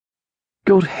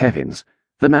Good heavens,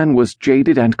 the man was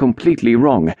jaded and completely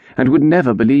wrong, and would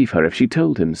never believe her if she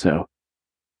told him so.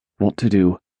 What to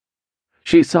do?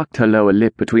 She sucked her lower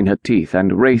lip between her teeth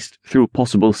and raced through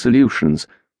possible solutions,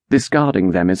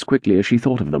 discarding them as quickly as she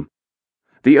thought of them.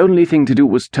 The only thing to do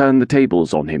was turn the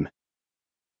tables on him.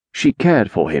 She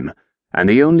cared for him, and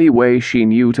the only way she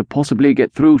knew to possibly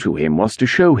get through to him was to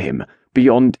show him,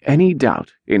 beyond any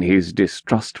doubt in his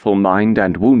distrustful mind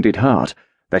and wounded heart,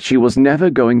 that she was never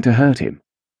going to hurt him,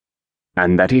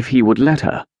 and that if he would let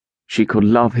her, she could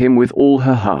love him with all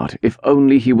her heart if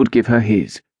only he would give her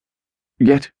his.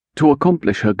 Yet, to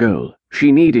accomplish her goal,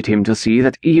 she needed him to see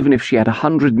that even if she had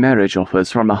 100 marriage offers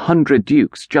from 100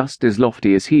 dukes just as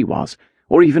lofty as he was,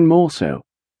 or even more so,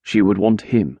 she would want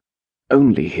him,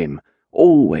 only him,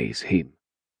 always him.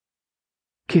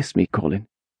 "Kiss me, Colin,"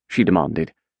 she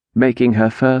demanded, making her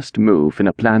first move in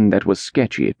a plan that was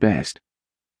sketchy at best.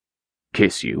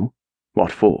 "Kiss you?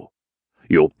 What for?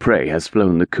 Your prey has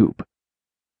flown the coop."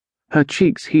 Her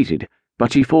cheeks heated,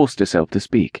 but she forced herself to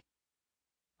speak.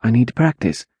 "I need to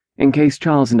practice, in case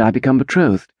Charles and I become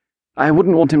betrothed. I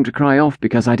wouldn't want him to cry off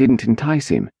because I didn't entice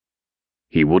him."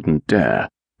 "He wouldn't dare,"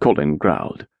 Colin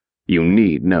growled. "You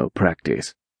need no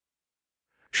practice."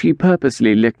 She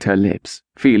purposely licked her lips,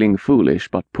 feeling foolish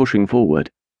but pushing forward.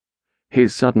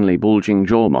 His suddenly bulging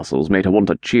jaw muscles made her want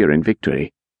to cheer in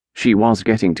victory. She was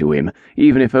getting to him,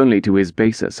 even if only to his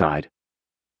baser side.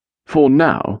 For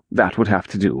now, that would have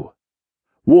to do.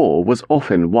 War was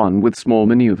often won with small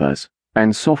maneuvers,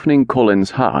 and softening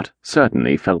Colin's heart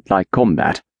certainly felt like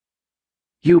combat.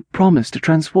 "You promised to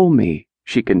transform me,"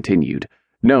 she continued,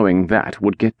 knowing that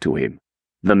would get to him.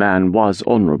 The man was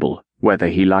honorable, whether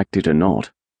he liked it or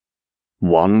not.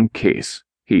 "One kiss,"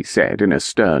 he said in a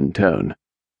stern tone.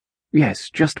 "Yes,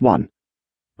 just one."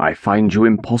 "I find you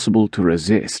impossible to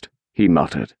resist," he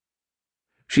muttered.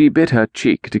 She bit her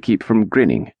cheek to keep from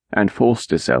grinning and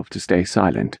forced herself to stay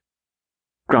silent.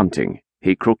 Grunting,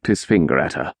 he crooked his finger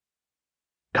at her.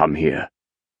 "Come here."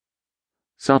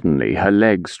 Suddenly her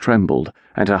legs trembled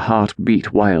and her heart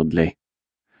beat wildly.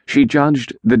 She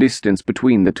judged the distance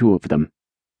between the two of them.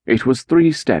 It was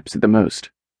 3 steps at the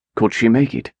most. Could she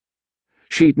make it?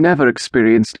 She'd never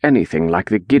experienced anything like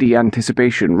the giddy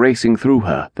anticipation racing through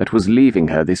her that was leaving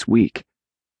her this week.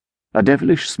 A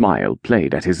devilish smile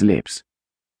played at his lips.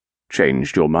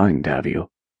 "Changed your mind, have you?"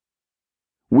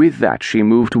 With that she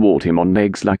moved toward him on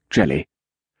legs like jelly.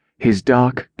 His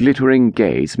dark, glittering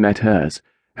gaze met hers,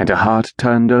 and her heart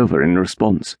turned over in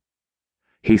response.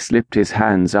 He slipped his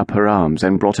hands up her arms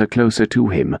and brought her closer to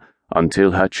him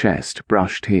until her chest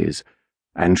brushed his,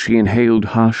 and she inhaled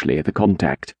harshly at the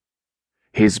contact.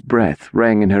 His breath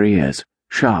rang in her ears,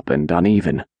 sharp and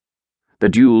uneven. The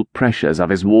dual pressures of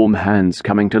his warm hands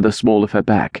coming to the small of her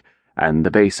back and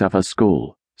the base of her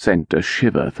skull sent a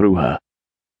shiver through her.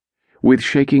 With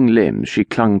shaking limbs she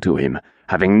clung to him,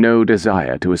 having no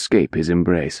desire to escape his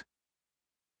embrace.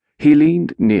 He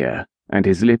leaned near, and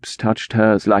his lips touched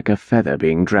hers like a feather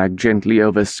being dragged gently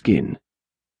over skin.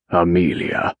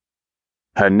 "Amelia."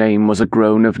 Her name was a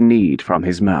groan of need from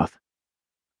his mouth.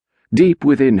 Deep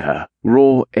within her,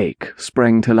 raw ache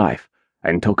sprang to life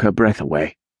and took her breath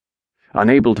away.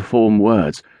 Unable to form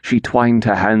words, she twined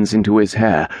her hands into his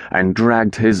hair and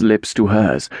dragged his lips to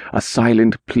hers, a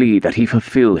silent plea that he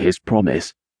fulfill his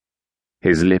promise.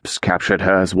 His lips captured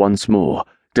hers once more,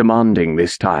 demanding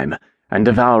this time, and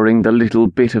devouring the little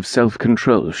bit of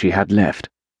self-control she had left.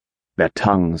 Their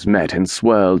tongues met and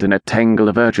swirled in a tangle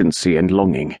of urgency and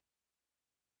longing.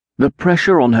 The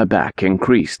pressure on her back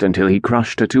increased until he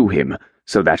crushed her to him,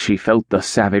 so that she felt the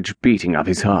savage beating of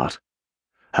his heart.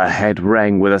 Her head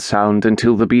rang with a sound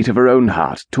until the beat of her own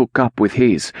heart took up with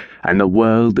his, and the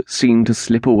world seemed to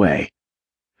slip away.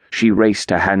 She raced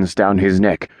her hands down his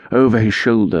neck, over his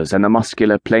shoulders and the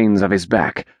muscular planes of his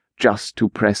back, just to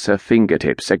press her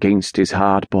fingertips against his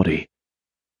hard body.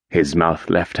 His mouth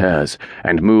left hers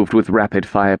and moved with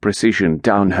rapid-fire precision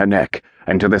down her neck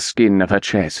and to the skin of her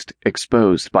chest,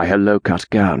 exposed by her low-cut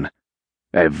gown.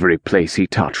 Every place he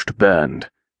touched burned,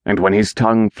 and when his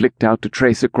tongue flicked out to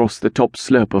trace across the top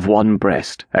slope of one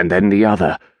breast and then the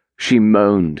other, she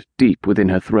moaned deep within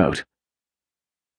her throat.